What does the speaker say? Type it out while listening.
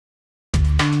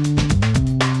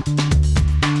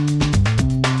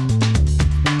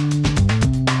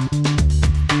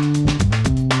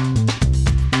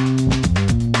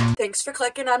for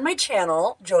clicking on my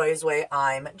channel, JoYs-Way.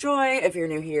 I'm Joy. If you're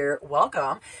new here,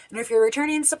 welcome. And if you're a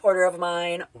returning supporter of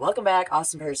mine, welcome back,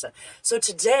 awesome person. So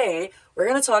today, we're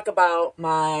going to talk about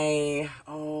my,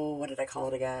 what did I call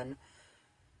it again?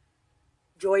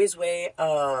 JoYs-Way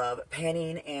of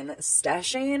panning and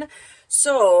stashing.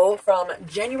 So from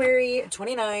January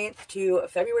 29th to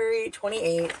February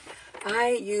 28th, I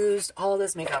used all of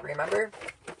this makeup, remember?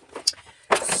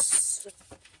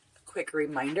 Quick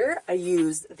reminder, I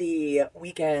used the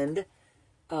Weekend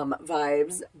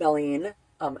Vibes Belling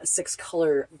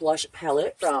 6-color blush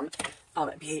palette from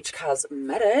BH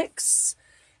Cosmetics.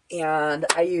 And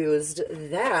I used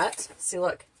that. See,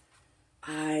 look.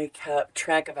 I kept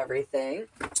track of everything.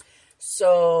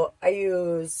 So I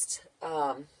used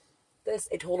this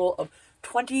a total of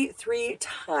 23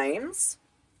 times.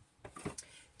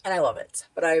 And I love it.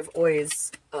 But I've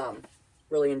always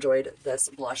really enjoyed this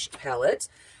blush palette.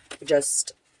 I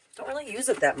just don't really use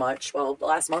it that much. Well, the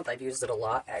last month I've used it a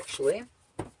lot, actually.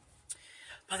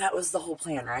 But that was the whole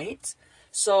plan, right?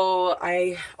 So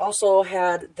I also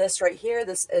had this right here.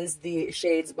 This is the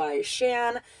Shades by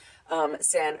Shan,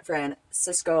 San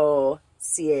Francisco,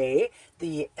 CA,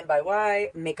 the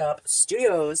NYY Makeup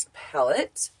Studios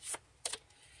palette.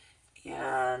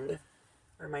 And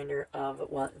a reminder of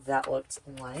what that looked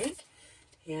like.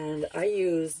 And I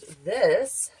used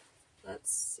this,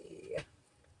 let's see.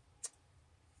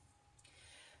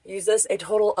 I used this a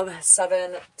total of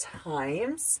 7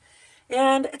 times,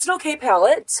 and it's an okay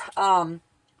palette. I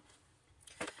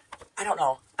don't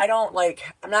know.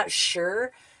 I'm not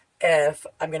sure if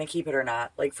I'm going to keep it or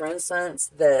not. Like, for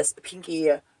instance, this Pinky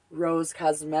Rose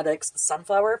Cosmetics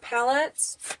Sunflower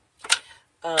palette.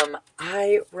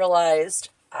 I realized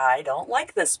I don't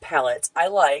like this palette. I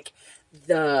like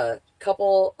the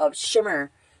couple of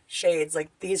shimmer shades, like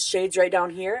these shades right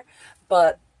down here,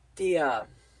 but the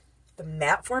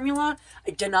matte formula, I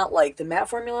did not like. The matte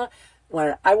formula,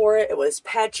 when I wore it, it was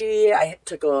patchy. I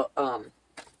took a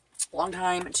long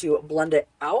time to blend it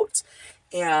out.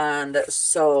 And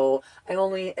so I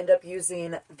only end up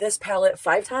using this palette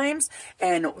 5 times.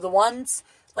 And the ones,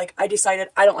 like, I decided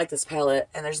I don't like this palette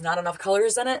and there's not enough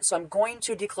colors in it. So I'm going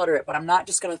to declutter it, but I'm not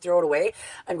just going to throw it away.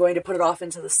 I'm going to put it off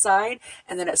into the side.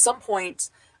 And then at some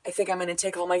point, I think I'm going to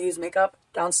take all my used makeup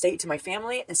downstate to my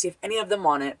family and see if any of them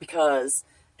want it, because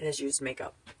it is used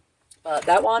makeup.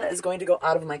 That one is going to go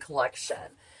out of my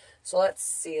collection. So let's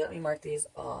see. Let me mark these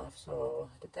off. So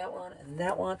I did that one and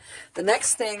that one. The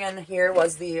next thing in here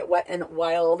was the Wet n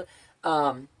Wild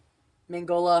Mangola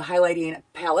highlighting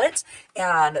palette.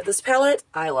 And this palette,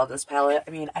 I love this palette.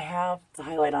 I mean, I have the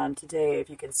highlight on today,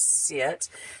 if you can see it.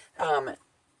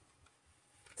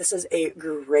 This is a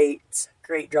great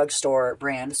drugstore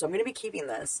brand. So I'm going to be keeping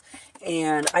this.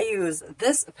 And I use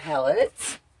this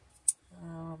palette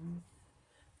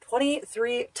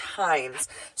 23 times.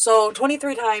 So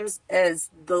 23 times is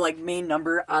the main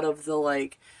number out of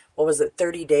the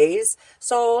 30 days.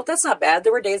 So that's not bad.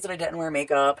 There were days that I didn't wear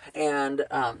makeup, and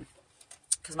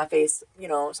because my face,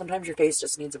 sometimes your face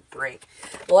just needs a break.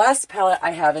 The last palette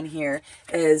I have in here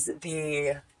is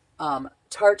the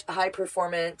Tarte High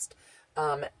Performance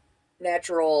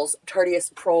Naturals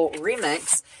Tarteist Pro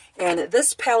Remix, and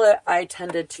this palette I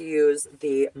tended to use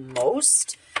the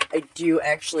most. I do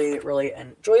actually really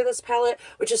enjoy this palette,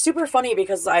 which is super funny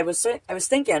because I was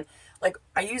thinking,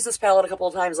 I used this palette a couple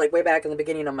of times, way back in the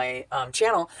beginning of my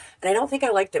channel, and I don't think I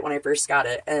liked it when I first got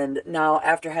it. And now,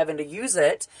 after having to use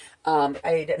it,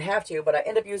 I didn't have to, but I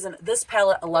ended up using this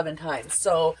palette 11 times.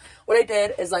 So what I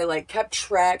did is I kept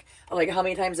track of how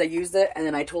many times I used it, and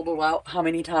then I totaled out how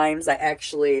many times I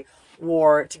actually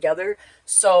wore together.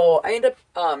 So I ended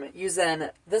up using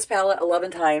this palette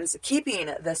 11 times, keeping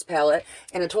this palette,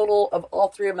 and a total of all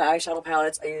 3 of my eyeshadow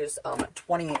palettes I used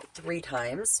 23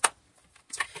 times.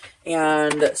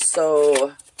 And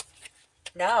so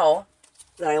now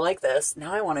that I like this,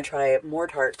 now I want to try more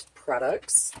Tarte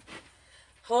products.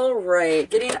 All right,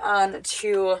 getting on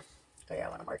to, oh yeah, I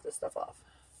want to mark this stuff off.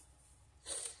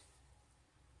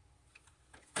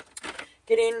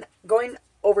 Going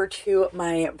over to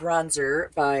my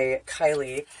bronzer by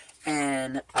Kylie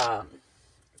in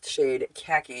shade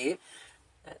Khaki.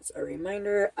 As a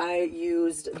reminder, I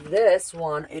used this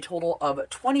one a total of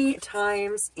 20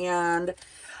 times, and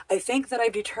I think that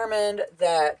I've determined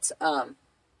that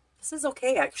this is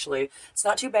okay, actually. It's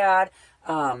not too bad.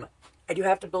 I do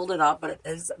have to build it up, but it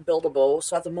is buildable.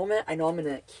 So at the moment, I know I'm going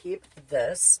to keep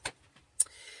this.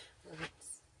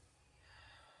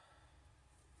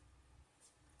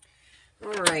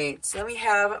 Alright, so then we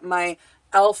have my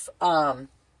e.l.f.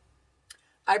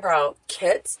 eyebrow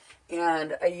kit,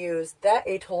 and I used that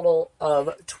a total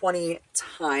of 20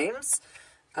 times.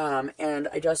 And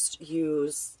I just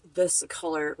use this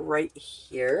color right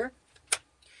here.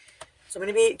 So I'm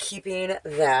going to be keeping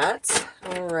that.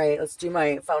 All right, let's do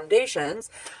my foundations.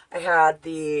 I had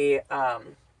the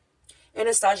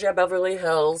Anastasia Beverly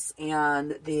Hills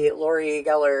and the L'Oreal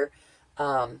Geller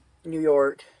New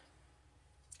York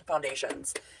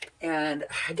foundations. And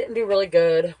I didn't do really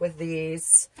good with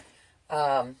these.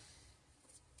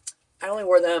 I only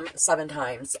wore them 7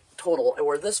 times total. I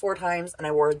wore this 4 times and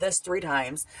I wore this 3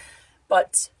 times.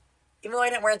 But even though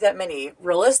I didn't wear that many,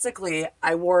 realistically,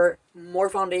 I wore more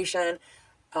foundation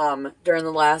during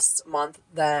the last month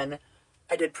than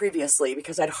I did previously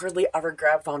because I'd hardly ever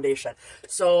grab foundation.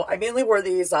 So I mainly wore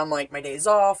these on like my days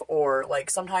off, or like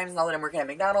sometimes now that I'm working at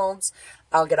McDonald's,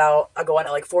 I'll go out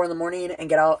at like 4 in the morning and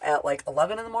get out at like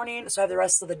 11 in the morning. So I have the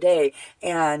rest of the day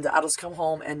and I'll just come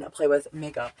home and play with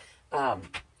makeup.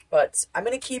 But I'm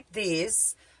going to keep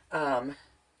these and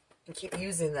keep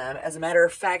using them. As a matter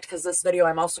of fact, because this video,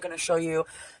 I'm also going to show you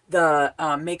the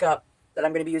makeup that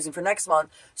I'm going to be using for next month.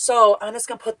 So I'm just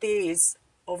going to put these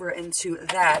over into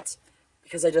that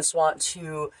because I just want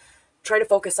to try to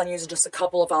focus on using just a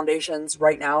couple of foundations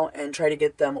right now and try to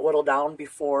get them whittled down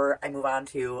before I move on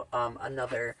to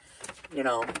another,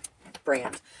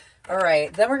 brand. All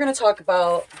right, then we're going to talk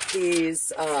about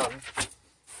these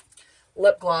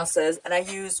lip glosses, and I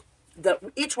use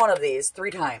each one of these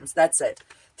 3 times. That's it.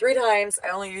 3 times. I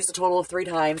only used a total of 3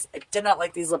 times. I did not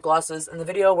like these lip glosses. In the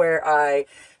video where I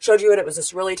showed you it was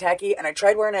just really tacky, and I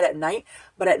tried wearing it at night,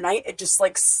 but at night it just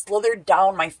like slithered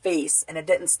down my face and it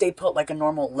didn't stay put like a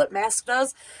normal lip mask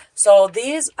does. So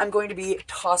these I'm going to be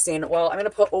tossing. Well, I'm going to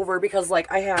put over because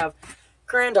like I have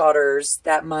granddaughters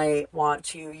that might want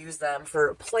to use them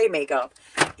for play makeup,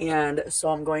 and so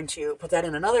I'm going to put that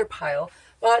in another pile.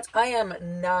 But I am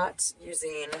not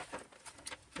using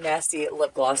nasty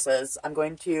lip glosses. I'm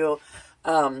going to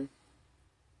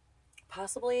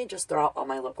possibly just throw out all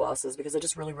my lip glosses because I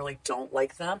just really, really don't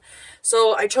like them.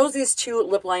 So I chose these 2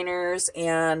 lip liners,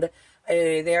 and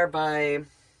they are by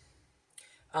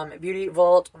Beauty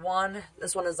Vault 1.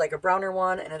 This one is like a browner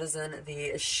one, and it is in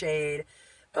the shade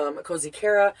Cozy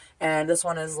Cara, and this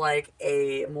one is like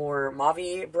a more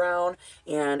mauve-y brown,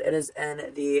 and it is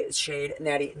in the shade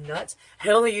Natty Nut. I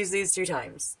only use these 2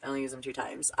 times. I only use them 2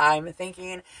 times. I'm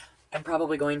thinking I'm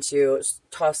probably going to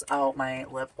toss out my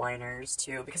lip liners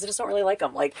too because I just don't really like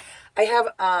them. Like I have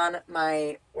on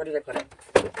my, where did I put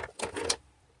it?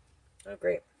 Oh,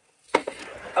 great.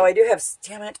 Oh, I do have,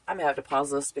 damn it, I'm gonna have to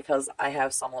pause this because I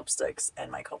have some lipsticks in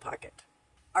my coat pocket.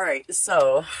 All right,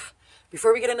 so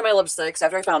before we get into my lipsticks,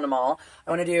 after I found them all,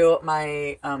 I want to do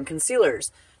my concealers.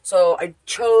 So I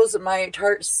chose my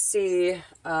Tarte C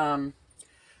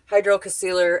Hydro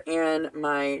Concealer and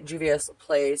my Juvia's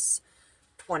Place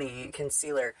 20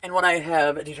 Concealer. And what I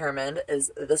have determined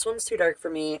is this one's too dark for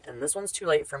me and this one's too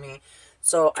light for me.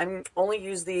 So I'm only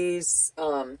use these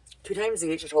 2 times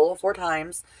each, a total of 4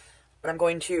 times. But I'm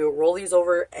going to roll these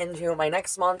over into my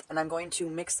next month, and I'm going to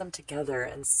mix them together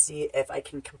and see if I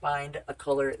can combine a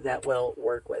color that will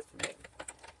work with me.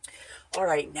 All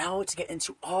right, now to get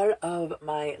into all of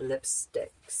my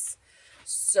lipsticks.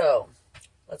 So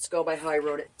let's go by how I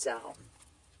wrote it down.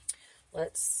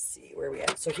 Let's see where we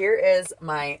at. So here is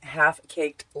my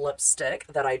half-caked lipstick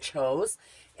that I chose,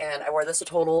 and I wore this a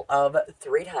total of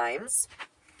 3 times.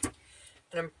 And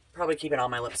I'm probably keeping all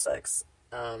my lipsticks.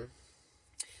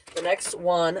 The next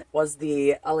one was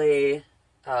the LA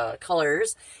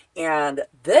Colors, and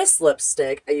this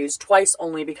lipstick I used twice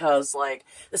only because, like,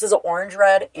 this is an orange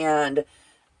red, and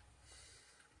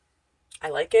I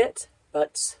like it,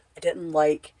 but I didn't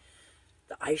like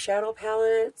the eyeshadow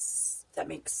palettes. That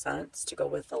makes sense to go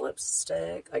with the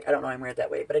lipstick. Like, I don't know, I'm weird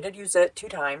that way, but I did use it 2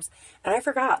 times, and I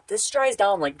forgot. This dries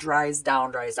down, like, dries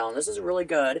down. This is a really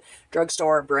good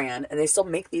drugstore brand, and they still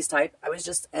make these type. I was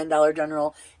just in Dollar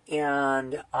General,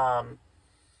 and,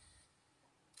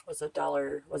 was it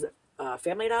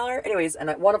Family Dollar? Anyways, and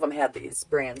one of them had these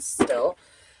brands still.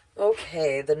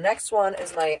 Okay, the next one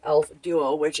is my e.l.f.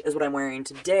 Duo, which is what I'm wearing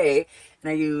today,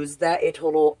 and I used that a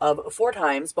total of 4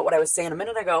 times, but what I was saying a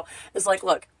minute ago is, like,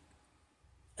 look,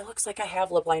 it looks like I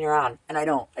have lip liner on, and I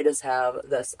don't. I just have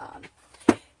this on.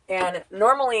 And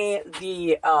normally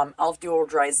the e.l.f. Duo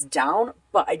dries down,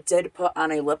 but I did put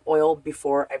on a lip oil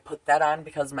before I put that on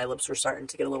because my lips were starting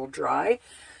to get a little dry.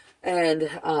 And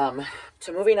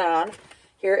to moving on,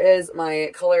 here is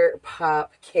my ColourPop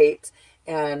Kate,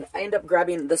 and I end up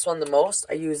grabbing this one the most.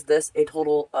 I used this a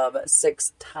total of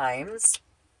 6 times.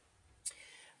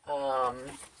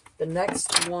 The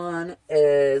next one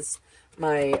is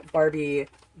my Barbie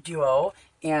Duo,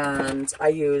 and I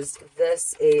used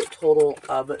this a total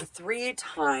of 3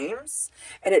 times.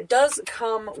 And it does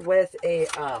come with a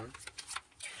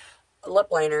lip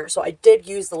liner, so I did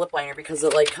use the lip liner because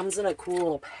it like comes in a cool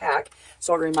little pack,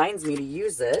 so it reminds me to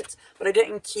use it. But I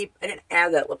didn't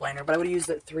add that lip liner, but I would have used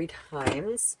it 3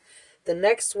 times. The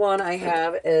next one I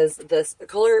have is this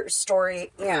Color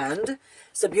Story, and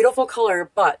it's a beautiful color,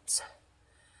 but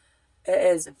it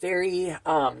is very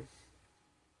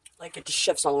like it just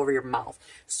shifts all over your mouth.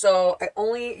 So I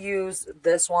only used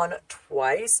this one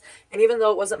twice, and even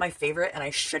though it wasn't my favorite and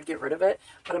I should get rid of it,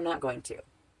 but I'm not going to,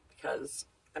 because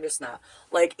I'm just not.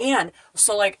 Like, and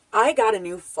so like I got a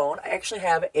new phone. I actually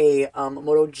have a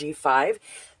Moto G5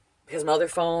 because my other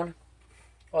phone,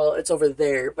 well, it's over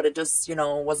there, but it just, you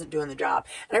know, wasn't doing the job.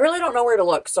 And I really don't know where to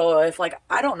look. So if like,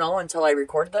 I don't know until I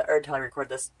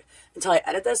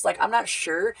edit this, like I'm not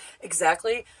sure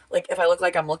exactly like if I look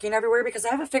like I'm looking everywhere, because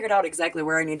I haven't figured out exactly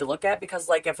where I need to look at, because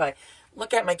like if I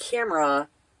look at my camera,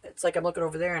 it's like I'm looking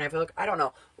over there, and I feel like, I don't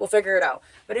know. We'll figure it out.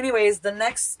 But anyways, the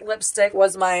next lipstick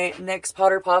was my NYX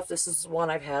Powder Puff. This is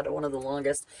one I've had, one of the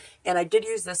longest. And I did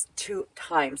use this 2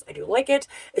 times. I do like it.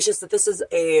 It's just that this is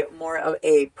a more of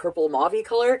a purple mauve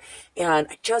color. And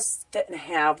I just didn't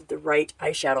have the right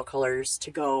eyeshadow colors to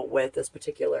go with this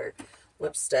particular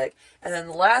lipstick. And then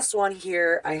the last one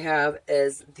here I have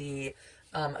is the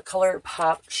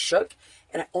ColourPop Shook.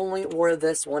 And I only wore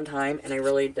this 1 time, and I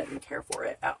really didn't care for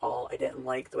it at all. I didn't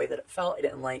like the way that it felt. I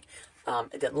didn't like,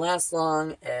 it didn't last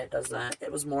long.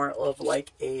 It was more of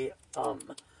like a,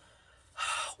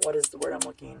 what is the word I'm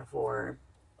looking for?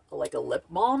 Like a lip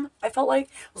balm, I felt like.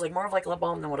 It was like more of like a lip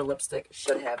balm than what a lipstick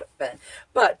should have been.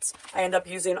 But I end up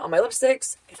using all my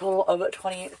lipsticks a total of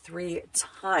 23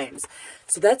 times.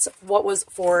 So that's what was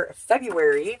for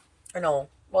February, or no,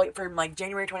 well, from like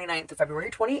January 29th to February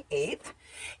 28th.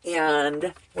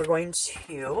 And we're going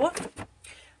to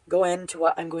go into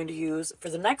what I'm going to use for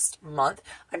the next month.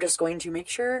 I'm just going to make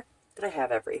sure that I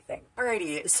have everything.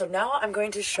 Alrighty, so now I'm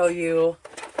going to show you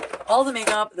all the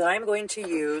makeup that I'm going to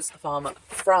use from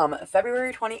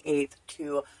February 28th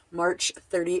to March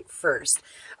 31st.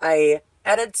 I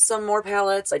added some more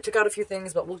palettes. I took out a few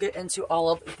things, but we'll get into all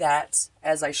of that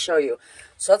as I show you.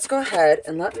 So let's go ahead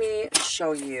and let me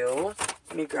show you.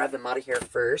 Let me grab them out of here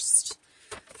first.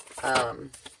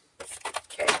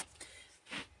 Okay.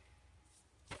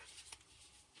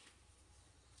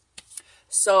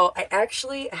 So I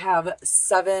actually have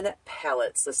 7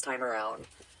 palettes this time around.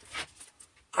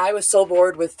 I was so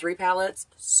bored with 3 palettes,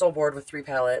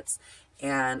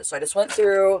 and so I just went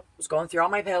through, was going through all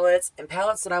my palettes, and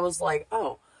palettes that I was like,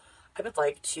 oh, I would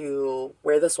like to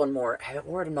wear this one more. I haven't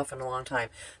worn it enough in a long time.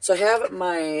 So I have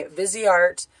my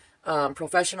Viseart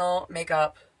Professional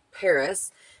Makeup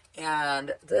Paris,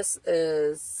 and this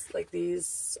is, like,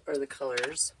 these are the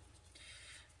colors,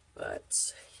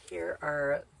 but here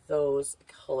are those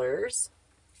colors.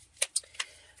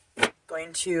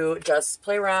 Going to just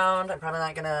play around. I'm probably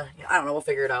not gonna, I don't know, we'll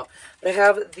figure it out. But I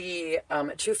have the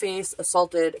Too Faced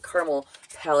Salted Caramel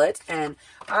palette, and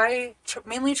I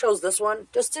mainly chose this one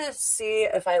just to see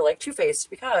if I like Too Faced,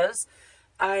 because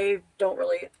I don't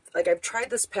really, like, I've tried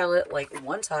this palette like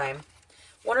 1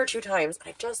 or 2 times,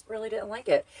 I just really didn't like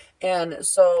it. And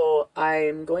so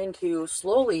I'm going to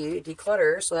slowly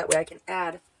declutter so that way I can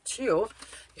add to,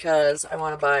 because I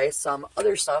want to buy some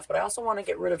other stuff, but I also want to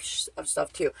get rid of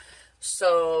stuff too.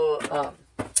 So, I'm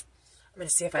going to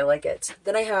see if I like it.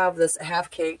 Then I have this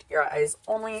Half Caked Your Eyes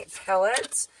Only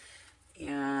palette.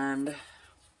 And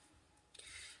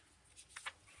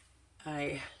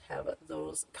I have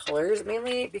those colors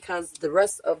mainly because the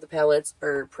rest of the palettes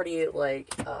are pretty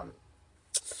like,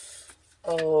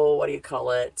 oh, what do you call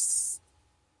it?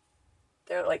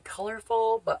 They're like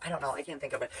colorful, but I don't know. I can't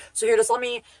think of it. So here, just let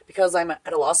me, because I'm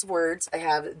at a loss of words, I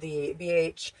have the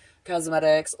BH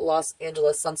Cosmetics Los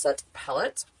Angeles Sunset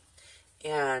palette,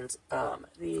 and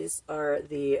these are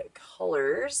the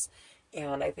colors,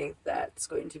 and I think that's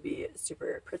going to be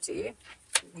super pretty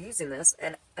using this.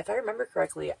 And if I remember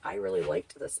correctly, I really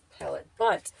liked this palette,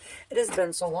 but it has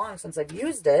been so long since I've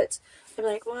used it. I'm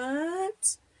like,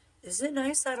 what? Is it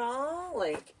nice at all?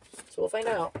 Like, so we'll find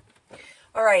out.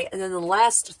 All right, and then the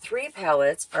last 3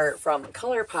 palettes are from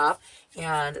ColourPop,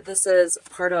 and this is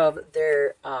part of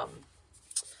their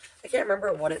I can't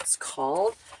remember what it's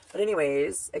called, but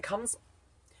anyways, it comes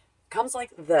like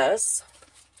this.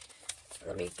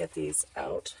 Let me get these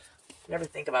out. Never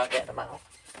think about getting them out.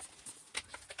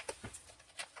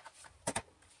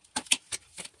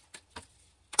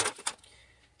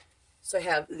 So I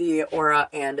have the Aura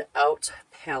and Out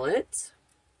palette.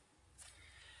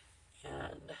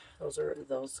 And those are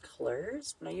those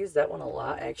colors. And I use that one a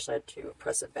lot. I actually had to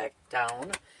press it back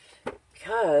down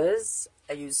because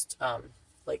I used,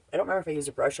 like, I don't remember if I used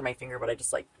a brush or my finger, but I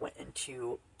just, like, went in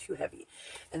too heavy.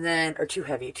 And then, or too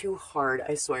heavy, too hard,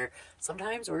 I swear.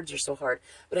 Sometimes words are so hard.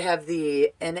 But I have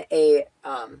the NA,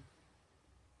 what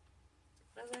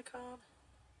is that called?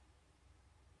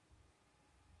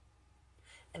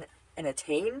 An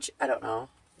Attange? I don't know.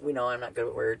 We know I'm not good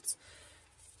with words.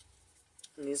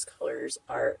 And these colors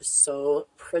are so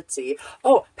pretty.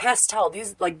 Oh, pastel.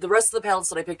 These, like, the rest of the palettes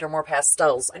that I picked are more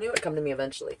pastels. I knew it would come to me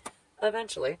eventually.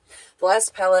 The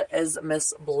last palette is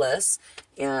Miss Bliss,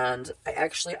 and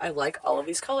I like all of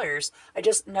these colors. I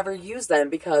just never use them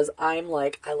because I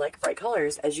like bright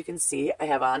colors. As you can see, I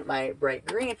have on my bright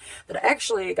green that I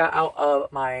actually got out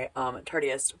of my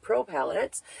Tarteist Pro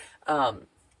palette.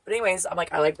 But anyways, I'm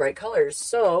like, I like bright colors,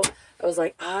 so I was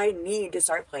like, I need to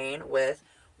start playing with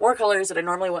more colors that I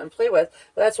normally wouldn't play with.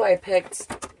 But that's why I picked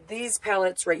these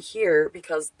palettes right here,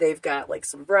 because they've got like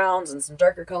some browns and some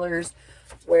darker colors,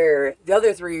 where the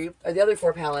other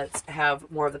four palettes have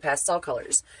more of the pastel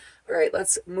colors. All right,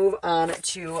 let's move on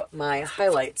to my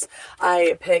highlights.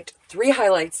 I picked 3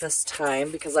 highlights this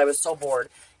time because I was so bored.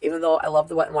 Even though I love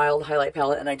the Wet n Wild highlight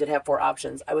palette and I did have 4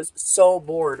 options, I was so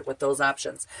bored with those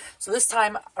options. So this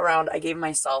time around, I gave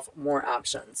myself more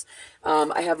options.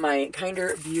 I have my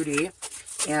Kinder Beauty,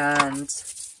 and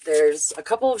there's a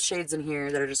couple of shades in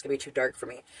here that are just going to be too dark for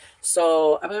me.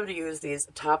 So I'm going to use these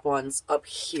top ones up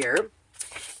here.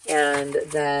 And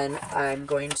then I'm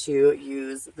going to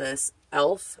use this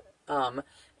e.l.f. And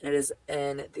it is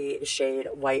in the shade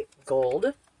White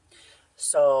Gold.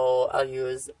 So I'll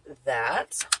use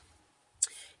that.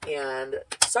 And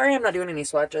sorry I'm not doing any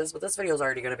swatches, but this video is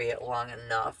already going to be long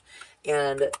enough.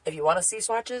 And if you want to see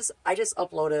swatches, I just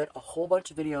uploaded a whole bunch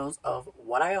of videos of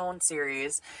what I own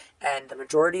series. And the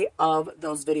majority of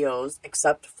those videos,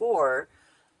 except for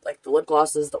like the lip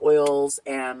glosses, the oils,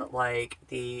 and like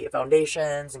the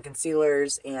foundations and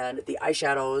concealers and the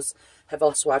eyeshadows, have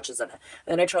all swatches in it.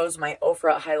 And then I chose my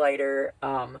Ofra highlighter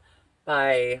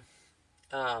by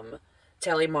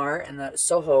Tally Mar in the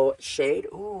Soho shade.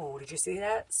 Ooh, did you see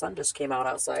that? Sun just came out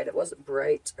outside. It wasn't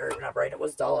bright, or not bright, it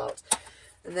was dull out.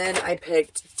 And then I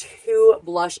picked 2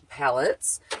 blush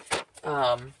palettes.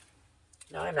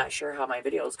 Now I'm not sure how my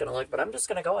video is going to look, but I'm just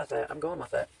going to go with it. I'm going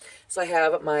with it. So I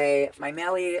have my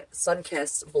Mally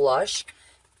Sunkissed blush,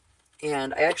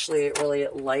 and I actually really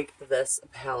like this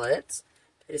palette.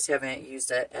 I just haven't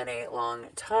used it in a long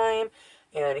time.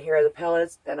 And here are the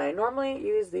palettes, and I normally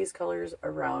use these colors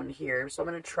around here, so I'm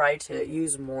going to try to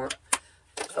use more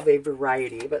of a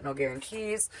variety, but no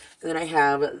guarantees. And then I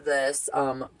have this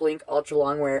Blink Ultra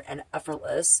Longwear and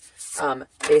Effortless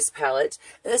base palette.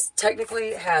 And this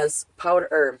technically has powder,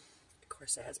 or of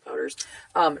course it has powders.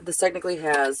 This technically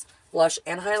has blush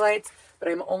and highlights, but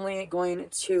I'm only going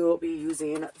to be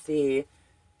using the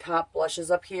top blushes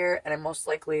up here, and I'm most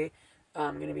likely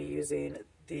going to be using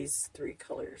these 3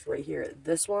 colors right here.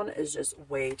 This one is just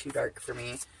way too dark for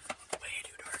me. Way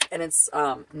too dark. And it's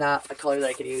not a color that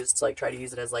I could use to like try to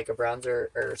use it as like a bronzer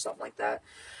or something like that.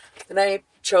 Then I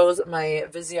chose my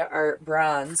Vizia Art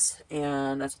Bronze,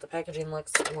 and that's what the packaging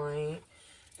looks like.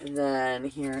 And then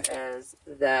here is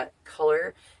that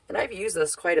color. And I've used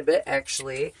this quite a bit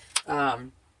actually. I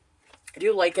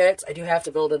do like it. I do have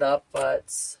to build it up,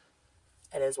 but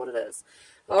it is what it is.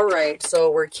 Alright,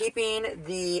 so we're keeping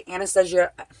the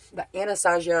Anastasia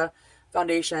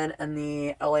foundation and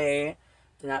the LA,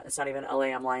 it's not even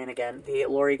LA, I'm lying again, the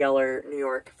Lori Geller New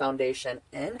York foundation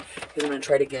in, because I'm going to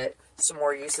try to get some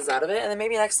more uses out of it, and then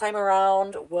maybe next time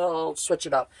around we'll switch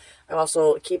it up. I'm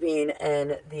also keeping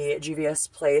in the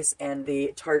GVS Place and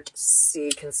the Tarte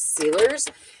C concealers,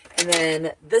 and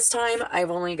then this time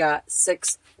I've only got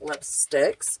 6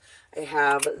 lipsticks. I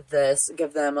have this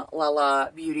Give Them La La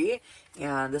Beauty,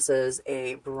 and this is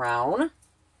a brown.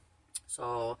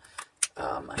 So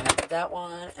I have that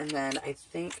one, and then I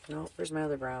think, no, where's my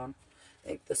other brown? I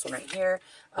think this one right here.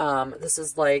 This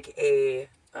is like a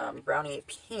brownie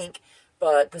pink,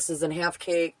 but this is in Half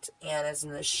Caked and is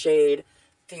in the shade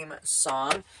Theme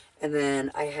Song. And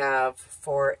then I have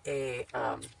for a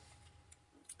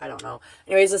I don't know.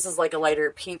 Anyways, this is like a lighter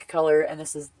pink color, and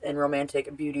this is in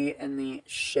Romantic Beauty in the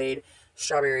shade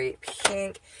Strawberry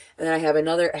Pink. And then I have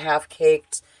another Half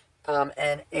Caked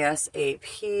and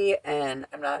ASAP, and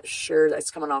I'm not sure,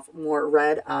 that's coming off more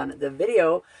red on the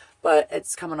video, but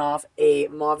it's coming off a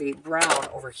mauvey brown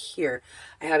over here.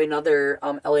 I have another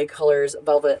LA Colors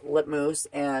Velvet Lip Mousse,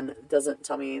 and it doesn't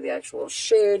tell me the actual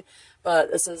shade,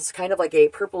 but this is kind of like a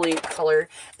purpley color.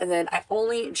 And then I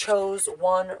only chose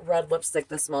one red lipstick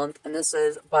this month, and this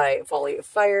is by Volley of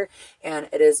Fire, and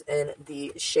it is in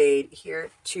the shade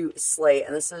here to Slay,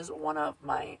 and this is one of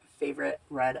my favorite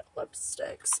red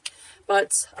lipsticks.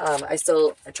 But I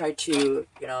try to,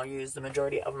 you know, use the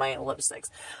majority of my lipsticks.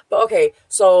 But okay,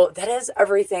 so that is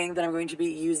everything that I'm going to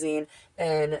be using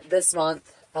in this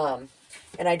month. And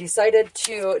I decided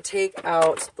to take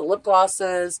out the lip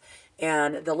glosses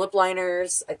and the lip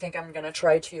liners. I think I'm going to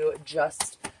try to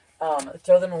just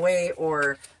throw them away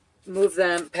or move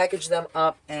them, package them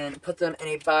up, and put them in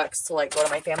a box to like go to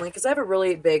my family, because I have a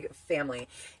really big family.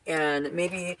 And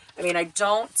maybe, I mean, I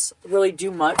don't really do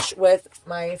much with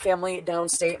my family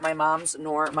downstate, my mom's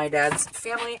nor my dad's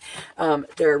family.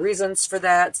 There are reasons for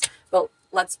that, but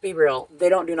let's be real, they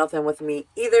don't do nothing with me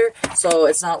either, so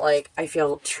it's not like I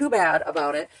feel too bad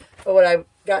about it. But what I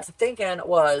got to thinking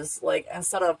was, like,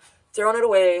 instead of throwing it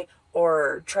away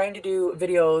or trying to do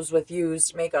videos with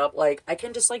used makeup, like, I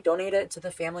can just, like, donate it to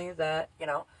the family that, you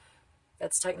know,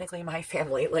 that's technically my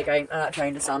family. Like, I'm not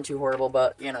trying to sound too horrible,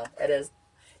 but, you know, it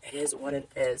is what it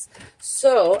is.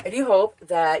 So, I do hope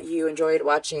that you enjoyed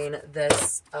watching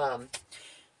this,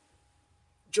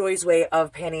 Joy's way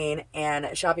of panning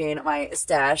and shopping my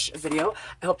stash video.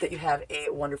 I hope that you have a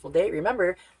wonderful day.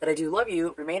 Remember that I do love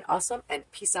you. Remain awesome, and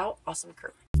peace out, awesome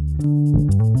crew.